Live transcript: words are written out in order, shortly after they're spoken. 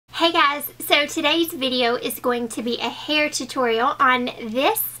Hey guys, so today's video is going to be a hair tutorial on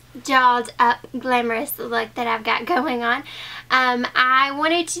this dolled up glamorous look that I've got going on. I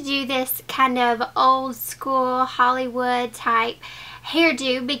wanted to do this kind of old school Hollywood type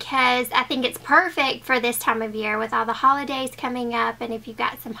hairdo because I think it's perfect for this time of year with all the holidays coming up, and if you've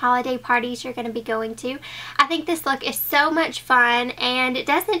got some holiday parties you're going to be going to. I think this look is so much fun, and it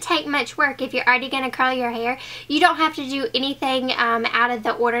doesn't take much work. If you're already going to curl your hair, you don't have to do anything out of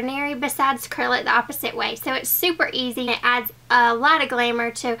the ordinary besides curl it the opposite way. So it's super easy. It adds a lot of glamour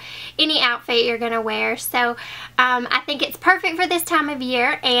to any outfit you're going to wear. So I think it's perfect for this time of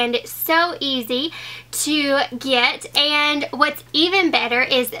year, and it's so easy to get. And what's even better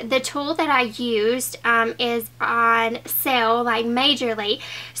is the tool that I used is on sale, like majorly.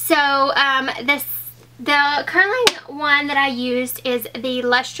 So the curling one that I used is the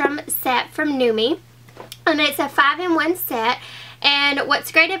Lustrum set from Numi, and it's a 5-in-1 set. And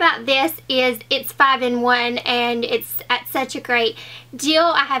what's great about this is it's 5-in-1, and it's at such a great deal.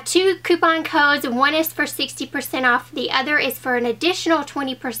 I have two coupon codes. One is for 60% off. The other is for an additional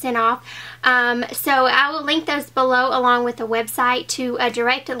 20% off. So I will link those below along with the website to a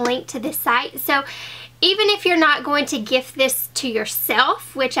direct link to this site. So even if you're not going to gift this to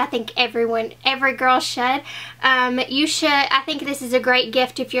yourself, which I think every girl should, you should. I think this is a great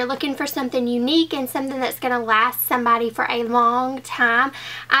gift if you're looking for something unique and something that's going to last somebody for a long time.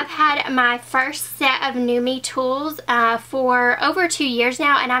 I've had my first set of Numi tools for over 2 years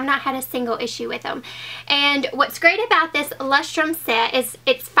now, and I've not had a single issue with them. And what's great about this Lustrum set is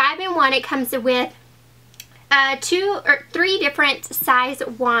it's 5-in-1. It comes with 2 or 3 different size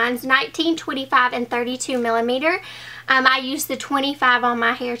wands, 19, 25, and 32 millimeter. I used the 25 on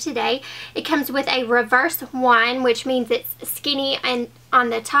my hair today. It comes with a reverse wand, which means it's skinny and on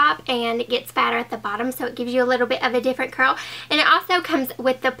the top and it gets fatter at the bottom, so it gives you a little bit of a different curl. And it also comes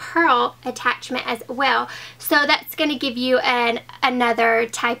with the pearl attachment as well, so that's going to give you another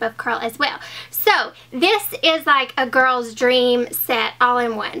type of curl as well. So this is like a girl's dream set all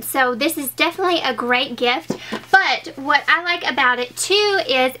in one. So this is definitely a great gift. But what I like about it too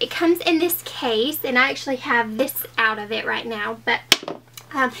is it comes in this case, and I actually have this out of it right now, but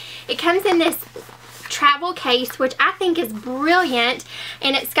it comes in this travel case, which I think is brilliant,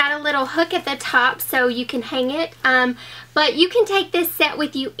 and it's got a little hook at the top so you can hang it, but you can take this set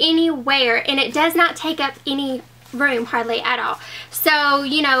with you anywhere, and it does not take up any room hardly at all. So,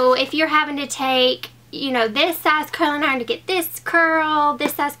 you know, if you're having to take, you know, this size curling iron to get this curl,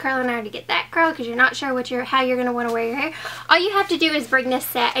 this size curling iron to get that curl, because you're not sure how you're going to want to wear your hair, all you have to do is bring this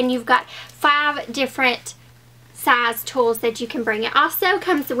set, and you've got 5 different size tools that you can bring. It also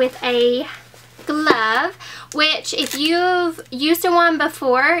comes with a glove, which if you've used one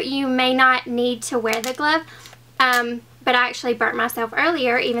before, you may not need to wear the glove, but I actually burnt myself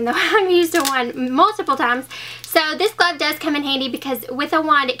earlier, even though I've used one multiple times. So this glove does come in handy because with a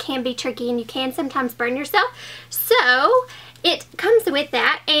wand it can be tricky and you can sometimes burn yourself. So it comes with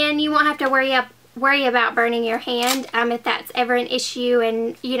that, and you won't have to worry about burning your hand if that's ever an issue,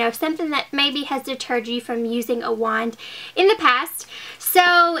 and you know, something that maybe has deterred you from using a wand in the past.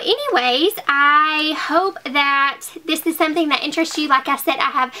 So anyways, I hope that this is something that interests you. Like I said,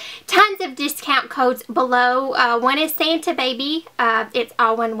 I have tons of discount codes below. One is Santa Baby, it's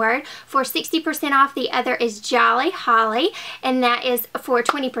all one word, for 60% off. The other is Jolly Holly, and that is for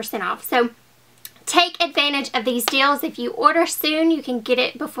 20% off. So take advantage of these deals. If you order soon, you can get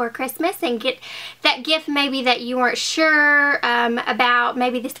it before Christmas and get that gift maybe that you weren't sure about.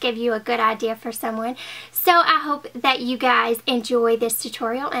 Maybe this gave you a good idea for someone. So I hope that you guys enjoy this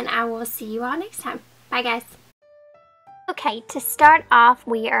tutorial, and I will see you all next time. Bye guys. Okay, to start off,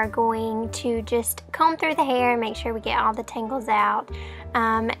 we are going to just comb through the hair and make sure we get all the tangles out.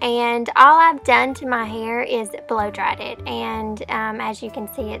 And all I've done to my hair is blow dried it, and as you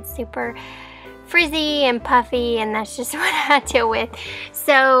can see, it's super frizzy and puffy, and that's just what I deal with.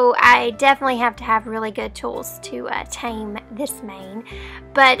 So I definitely have to have really good tools to tame this mane.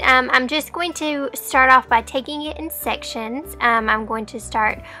 But I'm just going to start off by taking it in sections. I'm going to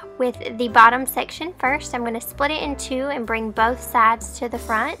start with the bottom section first. I'm going to split it in 2 and bring both sides to the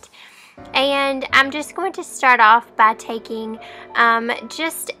front. And I'm just going to start off by taking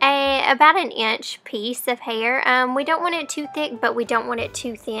just about an inch piece of hair. We don't want it too thick, but we don't want it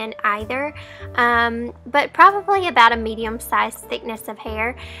too thin either, but probably about a medium-sized thickness of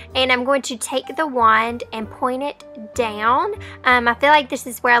hair. And I'm going to take the wand and point it down. I feel like this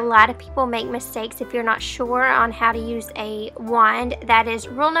is where a lot of people make mistakes. If you're not sure on how to use a wand, that is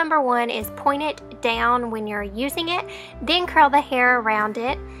rule number 1, is point it down when you're using it, then curl the hair around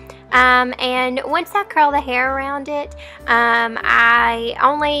it. And once I curl the hair around it, I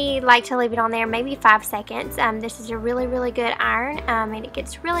only like to leave it on there maybe 5 seconds. This is a really, really good iron, and it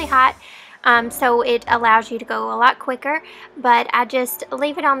gets really hot. So it allows you to go a lot quicker, but I just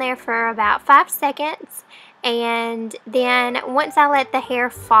leave it on there for about 5 seconds, and then once I let the hair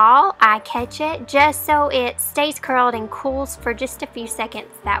fall, I catch it just so it stays curled and cools for just a few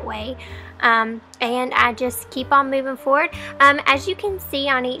seconds that way. And I just keep on moving forward. As you can see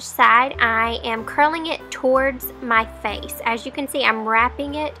on each side, I am curling it towards my face. As you can see, I'm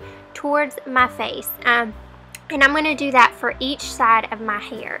wrapping it towards my face. And I'm going to do that for each side of my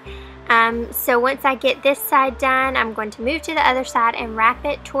hair. So once I get this side done, I'm going to move to the other side and wrap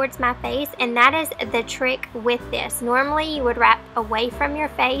it towards my face, and that is the trick with this. Normally you would wrap away from your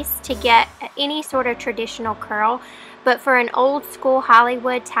face to get any sort of traditional curl, but for an old school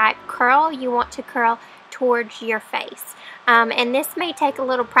Hollywood type curl, you want to curl towards your face. And this may take a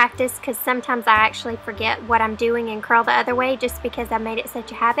little practice because sometimes I actually forget what I'm doing and curl the other way just because I made it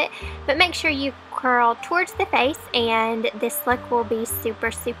such a habit. But make sure you curl towards the face, and this look will be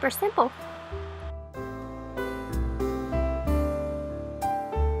super, super simple.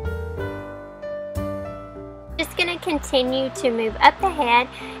 Just going to continue to move up the head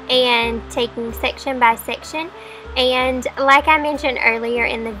and taking section by section. And like I mentioned earlier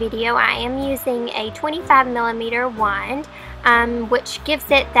in the video, I am using a 25mm wand, which gives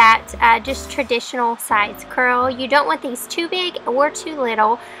it that just traditional size curl. You don't want these too big or too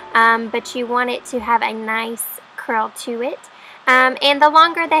little, but you want it to have a nice curl to it. And the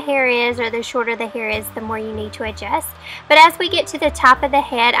longer the hair is, or the shorter the hair is, the more you need to adjust. But as we get to the top of the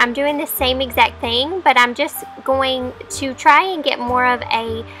head, I'm doing the same exact thing, but I'm just going to try and get more of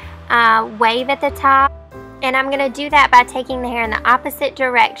a wave at the top. And I'm going to do that by taking the hair in the opposite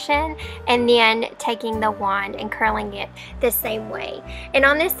direction and then taking the wand and curling it the same way. And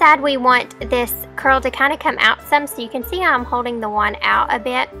on this side, we want this curl to kind of come out some, so you can see how I'm holding the wand out a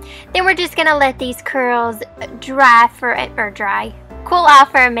bit. Then we're just going to let these curls cool off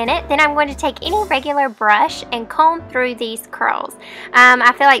for a minute. Then I'm going to take any regular brush and comb through these curls.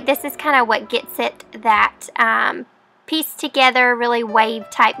 I feel like this is kind of what gets it that piece together, really wave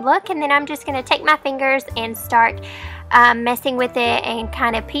type look. And then I'm just going to take my fingers and start messing with it and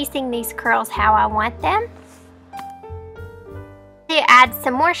kind of piecing these curls how I want them. To add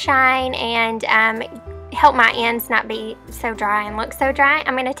some more shine and help my ends not be so dry and look so dry,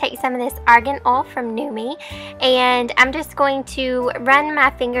 I'm going to take some of this argan oil from Numi, and I'm just going to run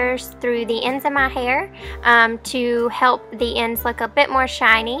my fingers through the ends of my hair to help the ends look a bit more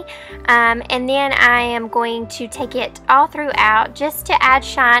shiny, and then I am going to take it all throughout just to add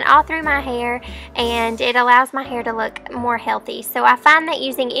shine all through my hair, and it allows my hair to look more healthy. So I find that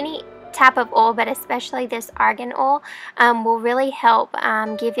using any type of oil, but especially this argan oil, will really help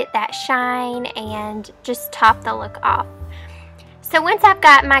give it that shine and just top the look off. So once I've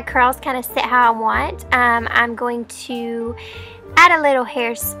got my curls kind of set how I want, I'm going to add a little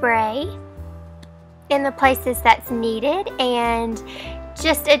hairspray in the places that's needed and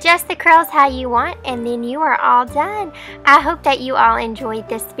just adjust the curls how you want, and then you are all done. I hope that you all enjoyed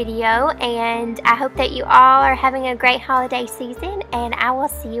this video, and I hope that you all are having a great holiday season, and I will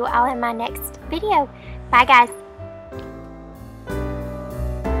see you all in my next video. Bye guys.